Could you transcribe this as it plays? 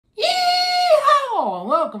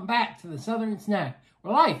welcome back to the Southern Snack,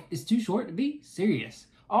 where life is too short to be serious.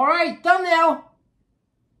 Alright, thumbnail!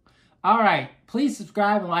 Alright, please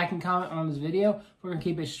subscribe and like and comment on this video. We're going to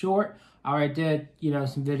keep it short. I already did,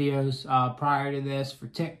 some videos prior to this for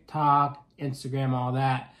TikTok, Instagram, all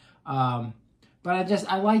that. But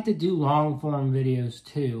I like to do long form videos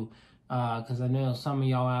too, because I know some of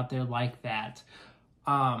y'all out there like that.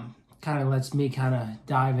 Kind of lets me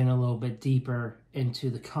dive in a little bit deeper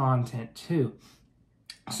into the content too.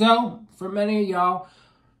 So, for many of y'all,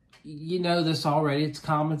 you know this already, it's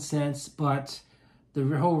common sense, but the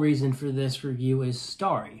whole reason for this review is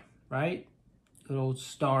Starry, right? Good old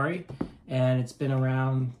Starry, and it's been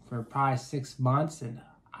around for probably 6 months, and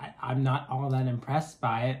I'm not all that impressed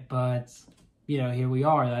by it, but, here we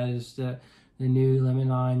are. That is the new lemon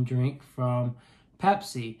lime drink from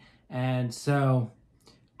Pepsi, and so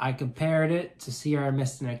I compared it to Sierra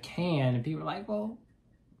Mist in a can, and people were like, well,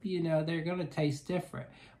 they're going to taste different.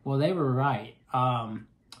 Well, they were right.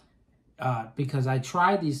 Because I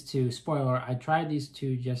tried these two, spoiler, I tried these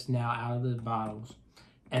two just now out of the bottles,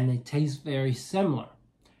 and they taste very similar.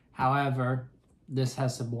 However, this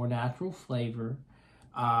has some more natural flavor.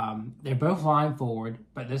 They're both lime forward,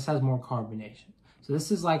 but this has more carbonation. So this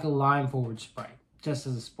is like a lime forward Sprite, just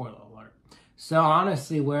as a spoiler alert. So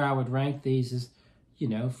honestly, where I would rank these is,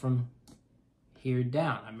 from here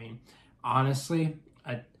down. I mean, honestly,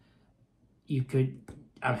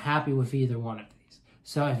 I'm happy with either one of these.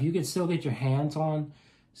 So if you could still get your hands on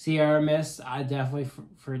Sierra Mist, I definitely,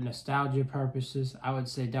 for nostalgia purposes, I would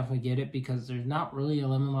say definitely get it, because there's not really a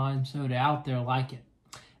lemon lime soda out there like it,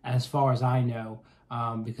 as far as I know,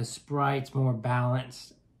 because Sprite's more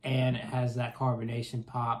balanced and it has that carbonation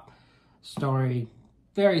pop. Starry,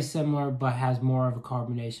 very similar, but has more of a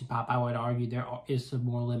carbonation pop. I would argue there is some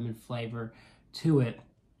more lemon flavor to it.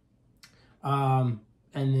 And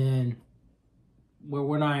then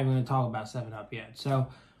we're not even going to talk about 7-Up yet. So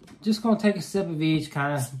just going to take a sip of each,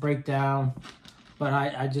 kind of break down. But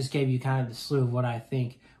I just gave you kind of the slew of what I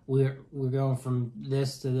think. We're going from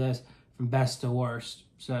this to this, from best to worst.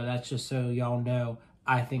 So that's just so y'all know,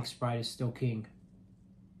 I think Sprite is still king.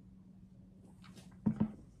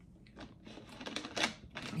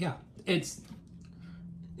 Yeah, it's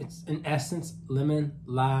in essence lemon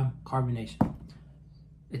lime carbonation.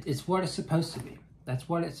 It's what it's supposed to be. That's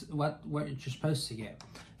what you're supposed to get.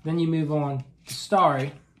 Then you move on to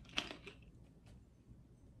Starry.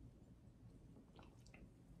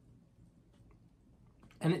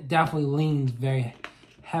 And it definitely leans very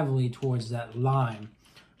heavily towards that lime,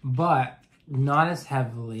 but not as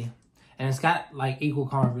heavily. And it's got like equal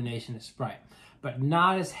carbonation as Sprite, but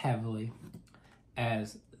not as heavily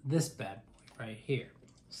as this bad boy right here,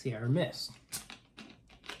 Sierra Mist.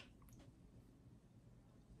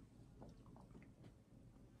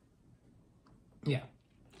 Yeah,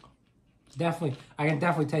 it's definitely, I can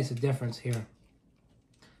definitely taste the difference here.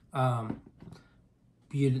 The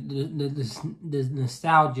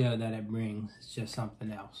nostalgia that it brings is just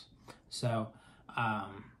something else. So,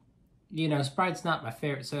 Sprite's not my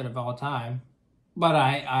favorite soda of all time, but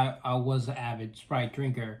I was an avid Sprite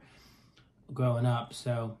drinker growing up,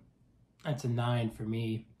 so that's a 9 for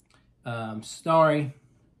me. Starry,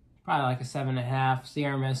 probably like a 7.5.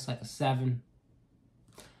 Sierra Mist, like a 7.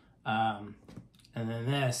 And then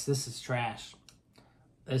this is trash.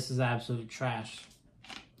 This is absolute trash.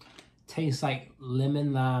 Tastes like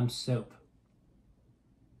lemon lime soap.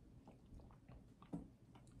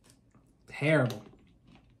 Terrible.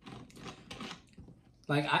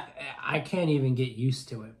 Like, I can't even get used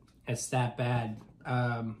to it. It's that bad.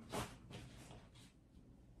 I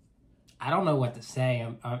don't know what to say.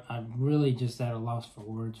 I'm really just at a loss for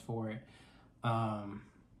words for it. Probably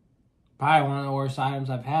one of the worst items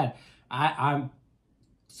I've had. I'm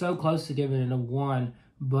so close to giving it a 1,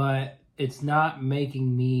 but it's not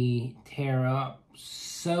making me tear up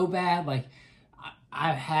so bad. Like,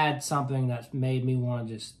 I've had something that's made me want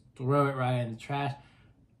to just throw it right in the trash.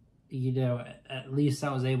 At least I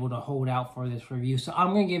was able to hold out for this review. So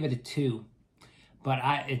I'm going to give it a 2. But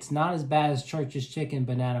it's not as bad as Church's Chicken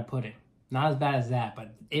Banana Pudding. Not as bad as that,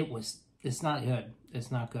 but it's not good.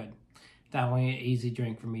 It's not good. Definitely an easy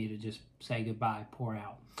drink for me to just say goodbye, pour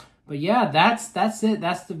out. But yeah, that's it.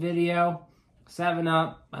 That's the video.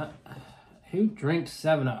 7-Up. Who drinks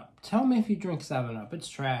 7-Up? Tell me if you drink 7-Up. It's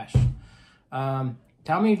trash.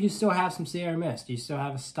 Tell me if you still have some Sierra Mist. Do you still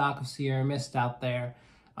have a stock of Sierra Mist out there?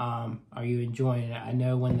 Are you enjoying it? I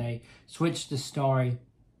know when they switched to Starry,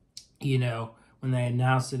 when they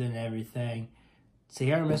announced it and everything,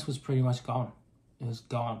 Sierra Mist was pretty much gone. It was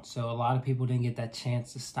gone. So a lot of people didn't get that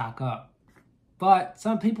chance to stock up. But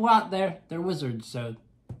some people out there, they're wizards, so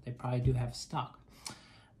they probably do have stock.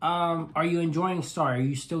 Are you enjoying Starry? Are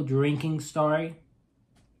you still drinking Starry?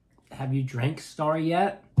 Have you drank Starry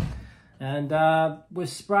yet? And with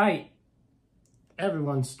Sprite,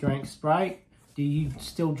 everyone's drank Sprite. Do you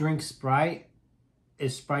still drink Sprite?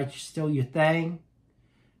 Is Sprite still your thing?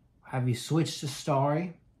 Have you switched to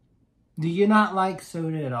Starry? Do you not like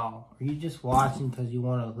soda at all? Are you just watching because you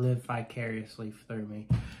want to live vicariously through me?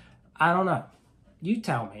 I don't know. You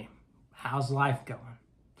tell me. How's life going?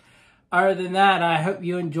 Other than that, I hope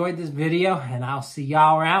you enjoyed this video, and I'll see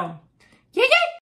y'all around.